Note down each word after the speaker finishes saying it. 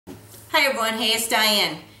Hi everyone, hey, it's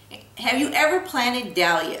Diane. Have you ever planted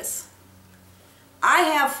dahlias? I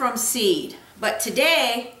have from seed, but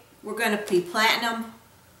today we're going to be planting them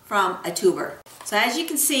from a tuber. So as you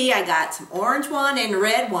can see, I got some orange one and a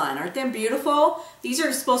red one. Aren't they beautiful? These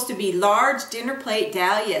are supposed to be large dinner plate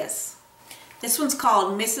dahlias. This one's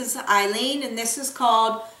called Mrs. Eileen and this is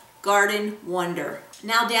called Garden Wonder.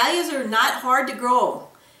 Now dahlias are not hard to grow.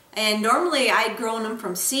 And normally I'd grown them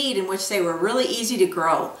from seed, in which they were really easy to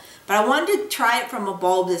grow. But I wanted to try it from a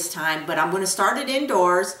bulb this time, but I'm going to start it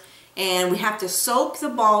indoors, and we have to soak the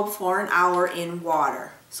bulb for an hour in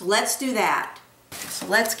water. So let's do that. So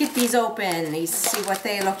let's get these open, see what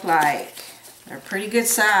they look like. They're a pretty good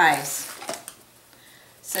size. It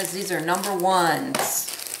says these are number ones.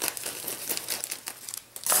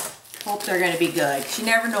 Hope they're going to be good, 'cause you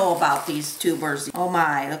never know about these tubers. Oh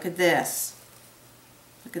my, look at this.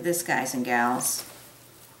 Look at this, guys and gals.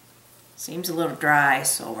 Seems a little dry,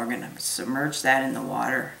 so we're going to submerge that in the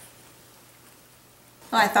water.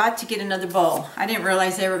 Well, I thought to get another bowl. I didn't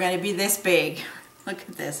realize they were going to be this big. Look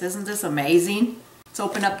at this. Isn't this amazing? Let's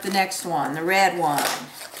open up the next one, the red one.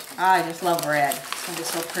 I just love red. It's going to be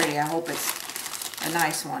so pretty. I hope it's a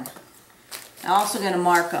nice one. I'm also going to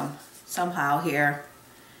mark them somehow here.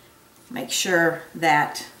 Make sure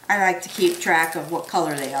that I like to keep track of what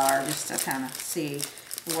color they are, just to kind of see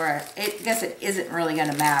where I guess it isn't really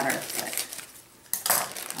going to matter. But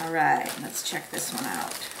all right, let's check this one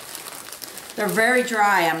out. They're very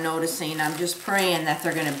dry, I'm noticing. I'm just praying that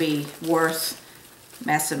they're going to be worth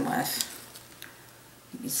messing with.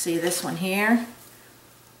 You see this one here?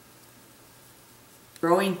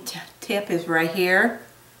 Growing tip is right here.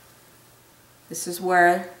 This is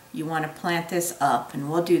where you want to plant this up, and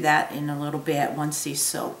we'll do that in a little bit once these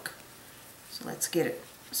soak. So let's get it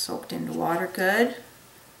soaked into water good.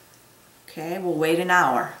 Okay, we'll wait an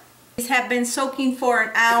hour. These have been soaking for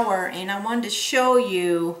an hour, and I wanted to show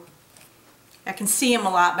you, I can see them a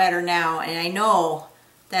lot better now, and I know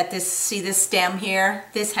that this, see this stem here?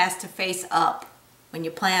 This has to face up when you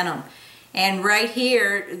plant them. And right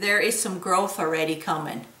here, there is some growth already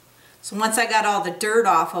coming. So once I got all the dirt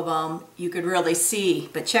off of them, you could really see.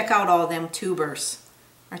 But check out all them tubers.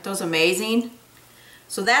 Aren't those amazing?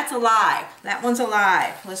 So that's alive. That one's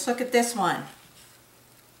alive. Let's look at this one.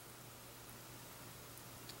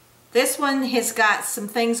 This one has got some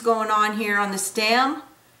things going on here on the stem.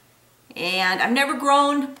 And I've never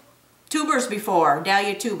grown tubers before,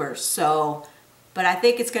 dahlia tubers. So, but I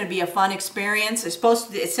think it's going to be a fun experience. It's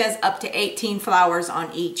supposed to, it says up to 18 flowers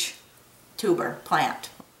on each tuber plant.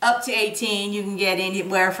 Up to 18, you can get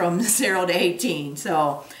anywhere from 0 to 18.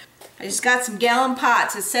 So I just got some gallon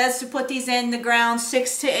pots. It says to put these in the ground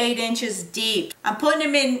 6 to 8 inches deep. I'm putting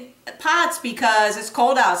them in pots because it's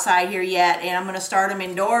cold outside here yet, and I'm going to start them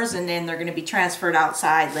indoors, and then they're going to be transferred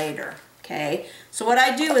outside later. Okay, so what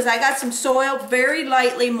I do is I got some soil very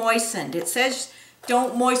lightly moistened. It says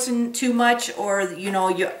don't moisten too much, or you know,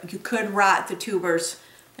 you could rot the tubers,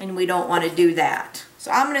 and we don't want to do that.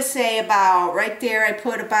 So I'm going to say about right there, I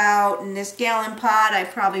put about, in this gallon pot, I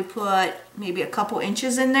probably put maybe a couple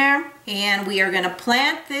inches in there. And we are going to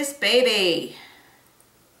plant this baby.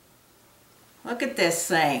 Look at this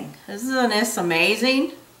thing. Isn't this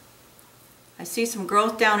amazing? I see some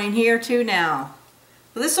growth down in here too now.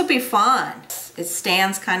 Well, this will be fun. It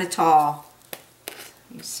stands kind of tall.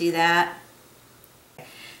 You see that?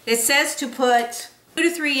 It says to put 2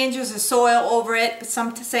 to 3 inches of soil over it, but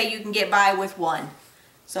some to say you can get by with 1.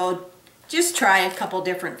 So just try a couple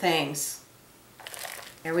different things.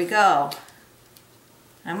 There we go.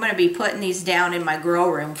 I'm going to be putting these down in my grow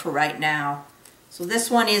room for right now. So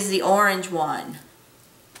this one is the orange one.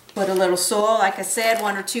 Put a little soil, like I said,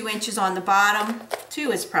 1 or 2 inches on the bottom.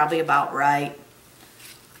 2 is probably about right.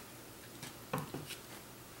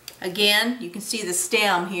 Again, you can see the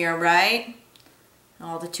stem here, right?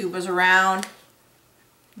 All the tubers around.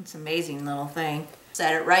 It's an amazing little thing.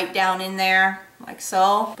 Set it right down in there, like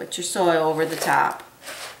so. Put your soil over the top.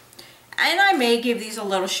 And I may give these a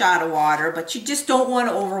little shot of water, but you just don't want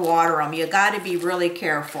to overwater them. You got to be really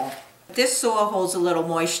careful. This soil holds a little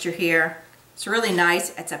moisture here. It's really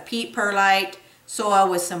nice. It's a peat perlite soil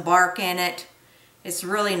with some bark in it. It's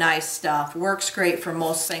really nice stuff. Works great for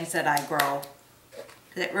most things that I grow.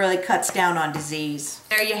 It really cuts down on disease.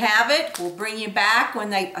 There you have it. We'll bring you back when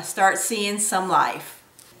they start seeing some life.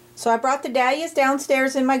 So I brought the dahlias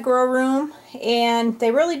downstairs in my grow room, and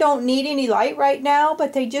they really don't need any light right now,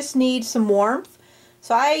 but they just need some warmth.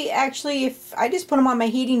 So I just put them on my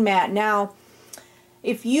heating mat. Now,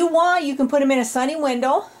 if you want, you can put them in a sunny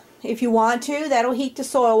window. If you want to, that'll heat the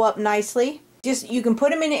soil up nicely. You can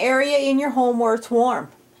put them in an area in your home where it's warm.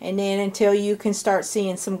 and then until you can start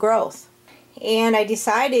seeing some growth. And I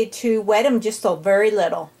decided to wet them just a very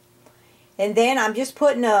little. And then I'm just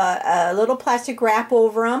putting a little plastic wrap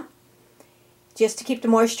over them just to keep the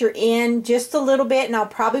moisture in just a little bit, and I'll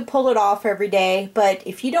probably pull it off every day. But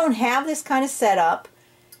if you don't have this kind of setup,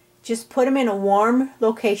 just put them in a warm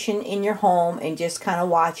location in your home and just kind of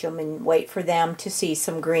watch them and wait for them to see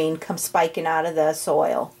some green come spiking out of the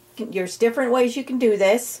soil. There's different ways you can do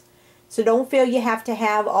this, so don't feel you have to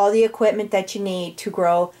have all the equipment that you need to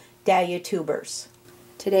grow dahlia tubers.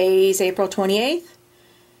 Today's April 28th.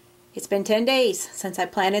 It's been 10 days since I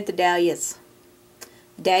planted the dahlias.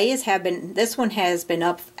 Dahlias have been, this one has been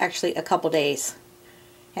up actually a couple days,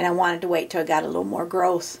 and I wanted to wait till I got a little more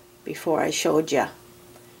growth before I showed you.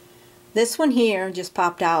 This one here just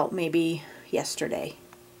popped out maybe yesterday.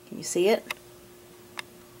 Can you see it?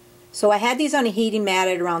 So I had these on a heating mat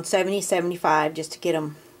at around 70-75 just to get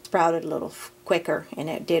them sprouted a little quicker, and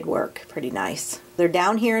it did work pretty nice. They're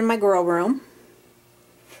down here in my grow room,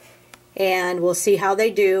 and we'll see how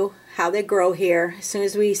they do, how they grow here. As soon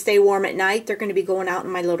as we stay warm at night, they're going to be going out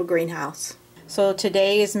in my little greenhouse. So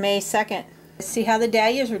today is May 2nd. Let's see how the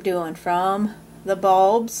dahlias are doing from the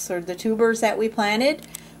bulbs or the tubers that we planted.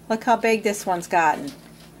 Look how big this one's gotten.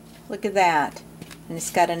 Look at that. And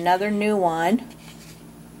it's got another new one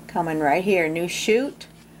coming right here, new shoot.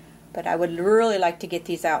 But I would really like to get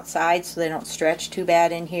these outside so they don't stretch too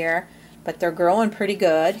bad in here. But they're growing pretty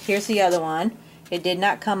good. Here's the other one. It did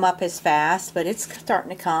not come up as fast, but it's starting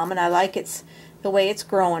to come, and I like the way it's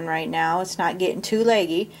growing right now. It's not getting too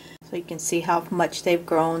leggy, so you can see how much they've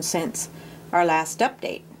grown since our last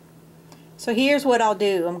update. So here's what I'll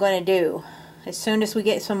do. I'm going to do, as soon as we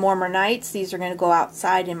get some warmer nights, these are going to go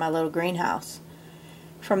outside in my little greenhouse.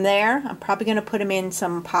 From there, I'm probably going to put them in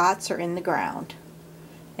some pots or in the ground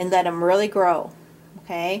and let them really grow,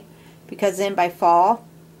 okay? Because then by fall,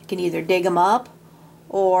 you can either dig them up,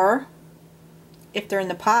 or if they're in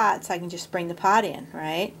the pots, I can just bring the pot in,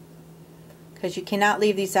 right? Because you cannot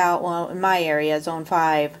leave these out. Well, in my area, zone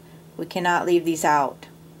 5, we cannot leave these out.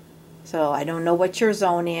 So I don't know what your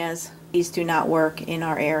zone is. These do not work in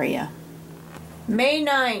our area. May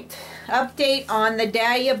 9th, update on the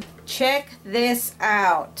dahlia. Check this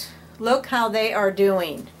out. Look how they are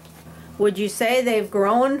doing. Would you say they've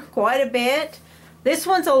grown quite a bit? This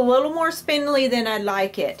one's a little more spindly than I'd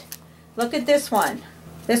like it. Look at this one.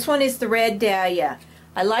 This one is the red dahlia.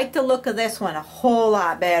 I like the look of this one a whole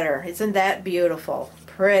lot better. Isn't that beautiful?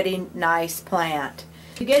 Pretty nice plant.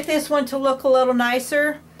 To get this one to look a little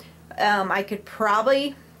nicer, I could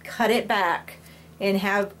probably cut it back and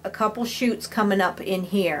have a couple shoots coming up in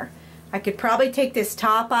here. I could probably take this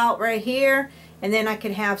top out right here, and then I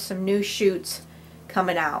could have some new shoots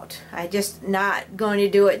coming out. I'm just not going to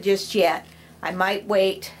do it just yet. I might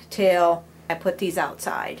wait till I put these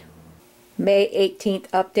outside. May 18th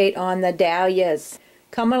update on the dahlias.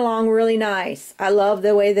 Coming along really nice. I love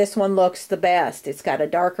the way this one looks the best. It's got a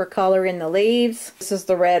darker color in the leaves. This is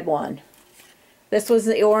the red one. This was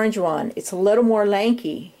the orange one. It's a little more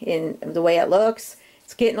lanky in the way it looks.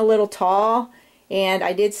 It's getting a little tall, and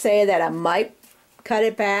I did say that I might cut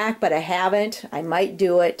it back, but I haven't. I might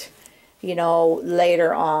do it, you know,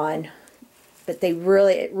 later on. But it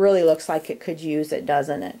really looks like it could use it,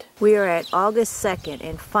 doesn't it? We are at August 2nd,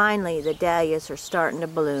 and finally the dahlias are starting to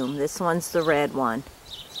bloom. This one's the red one.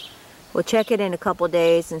 We'll check it in a couple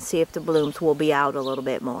days and see if the blooms will be out a little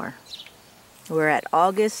bit more. We're at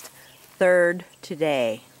August 3rd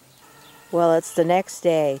today. Well, it's the next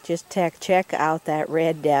day. Just check out that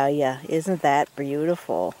red dahlia. Isn't that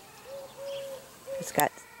beautiful? It's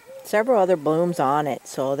got several other blooms on it,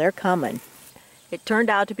 so they're coming. It turned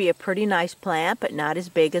out to be a pretty nice plant, but not as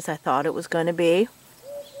big as I thought it was going to be.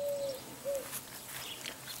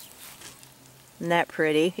 Isn't that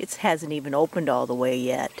pretty? It hasn't even opened all the way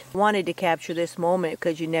yet. I wanted to capture this moment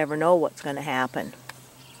because you never know what's going to happen.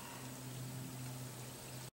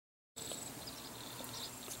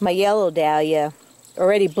 My yellow dahlia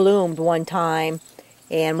already bloomed one time,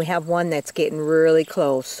 and we have one that's getting really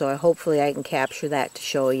close, so hopefully I can capture that to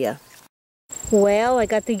show you. Well, I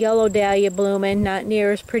got the yellow dahlia blooming, not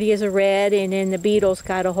near as pretty as a red, and then the beetles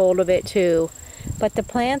got a hold of it too. But the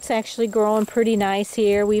plant's actually growing pretty nice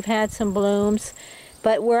here. We've had some blooms,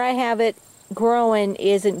 but where I have it growing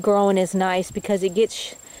isn't growing as nice because it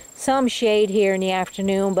gets some shade here in the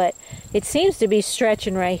afternoon, but it seems to be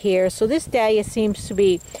stretching right here. So this dahlia seems to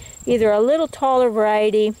be either a little taller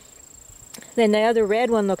variety than the other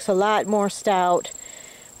red one, looks a lot more stout,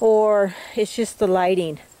 or it's just the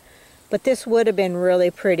lighting. But this would have been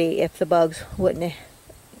really pretty if the bugs wouldn't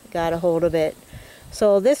have got a hold of it.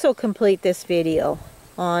 So this will complete this video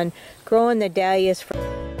on growing the dahlias.